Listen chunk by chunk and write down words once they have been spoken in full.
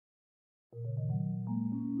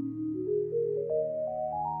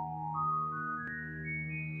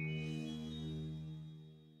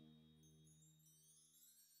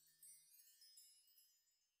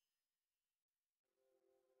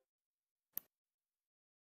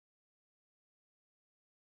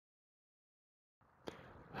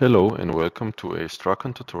Hello and welcome to a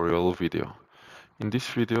STRAKON tutorial video. In this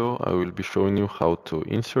video I will be showing you how to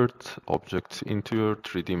insert objects into your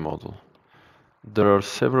 3D model. There are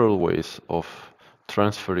several ways of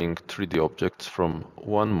transferring 3D objects from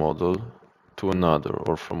one model to another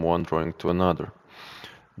or from one drawing to another.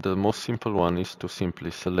 The most simple one is to simply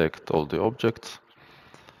select all the objects.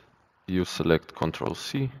 You select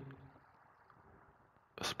Ctrl+C,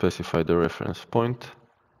 specify the reference point,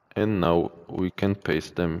 and now we can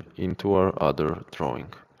paste them into our other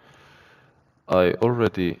drawing. I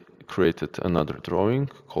already created another drawing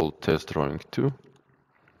called Test Drawing 2,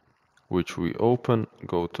 which we open,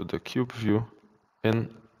 go to the cube view,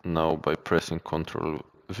 and now by pressing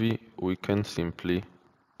Ctrl+V we can simply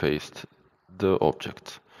paste the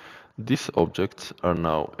objects. These objects are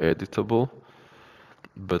now editable,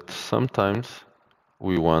 but sometimes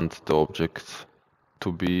we want the objects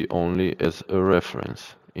to be only as a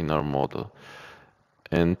reference in our model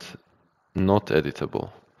and not editable.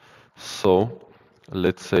 So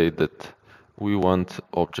let's say that we want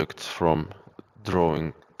objects from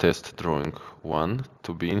test drawing 1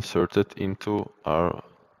 to be inserted into our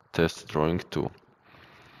test drawing 2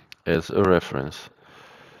 as a reference.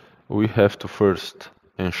 We have to first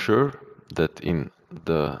ensure that in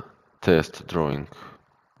the test drawing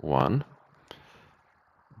 1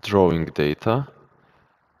 drawing data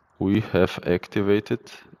we have activated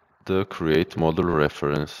the Create Model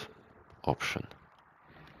Reference option.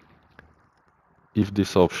 If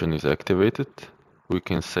this option is activated, we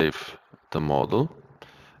can save the model,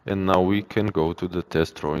 and now we can go to the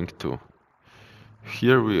Test Drawing 2.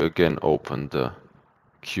 Here we again open the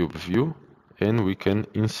cube view and we can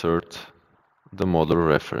insert the model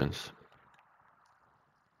reference.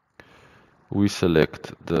 We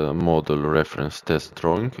select the model reference test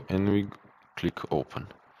drawing and we click Open.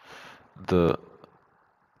 The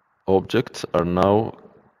objects are now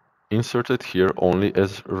inserted here only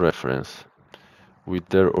as reference with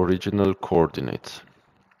their original coordinates.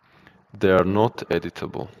 They are not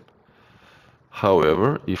editable.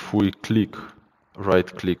 However, if we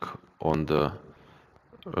right-click on the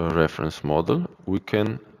reference model, we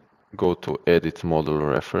can go to Edit Model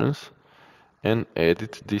Reference and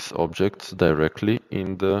edit these objects directly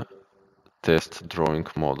in the test drawing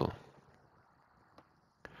model.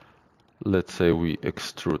 Let's say we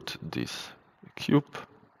extrude this cube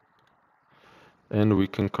and we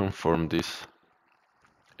can confirm this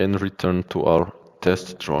and return to our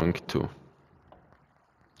test drawing 2.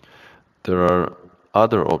 There are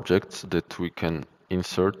other objects that we can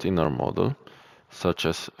insert in our model, such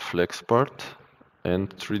as flex part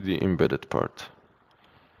and 3D embedded part.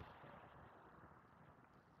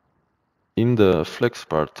 In the flex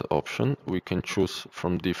part option, we can choose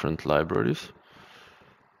from different libraries.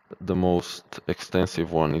 The most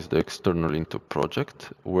extensive one is the external into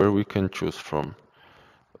project, where we can choose from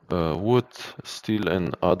wood, steel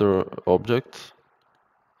and other objects.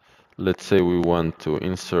 Let's say we want to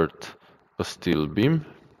insert a steel beam.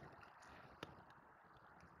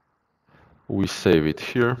 We save it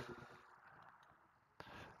here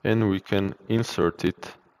and we can insert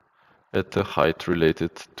it at a height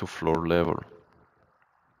related to floor level.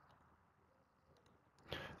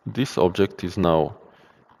 This object is now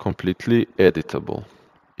completely editable.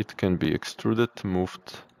 It can be extruded,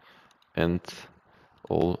 moved, and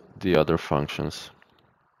all the other functions.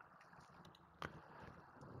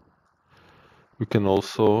 We can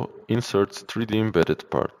also insert 3D embedded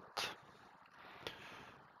part.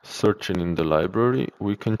 Searching in the library,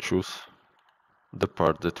 we can choose the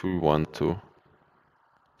part that we want to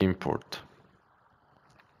import.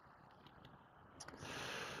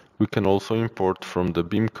 We can also import from the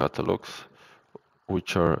BIM catalogs,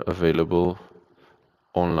 which are available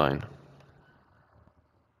online.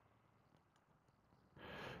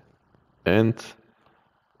 And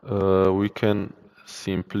we can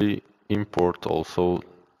simply import also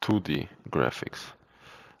 2D graphics.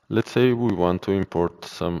 Let's say we want to import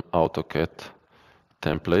some AutoCAD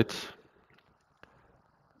templates.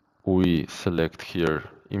 We select here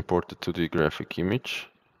Import a 2D graphic image.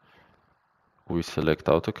 We select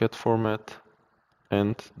AutoCAD format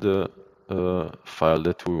and the file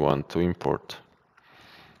that we want to import.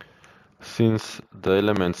 Since the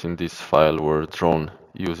elements in this file were drawn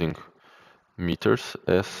using meters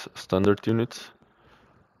as standard units,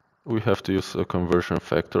 we have to use a conversion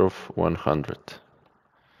factor of 100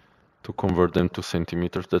 to convert them to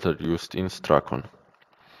centimeters that are used in STRAKON.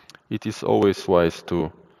 It is always wise to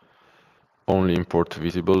only import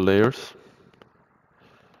visible layers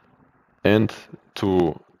and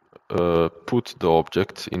to put the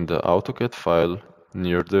objects in the AutoCAD file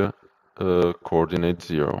near the coordinate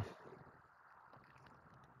 0.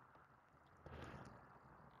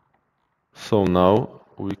 So now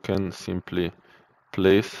we can simply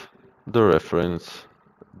place the reference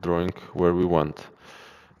drawing where we want.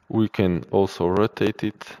 We can also rotate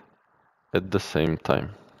it at the same time.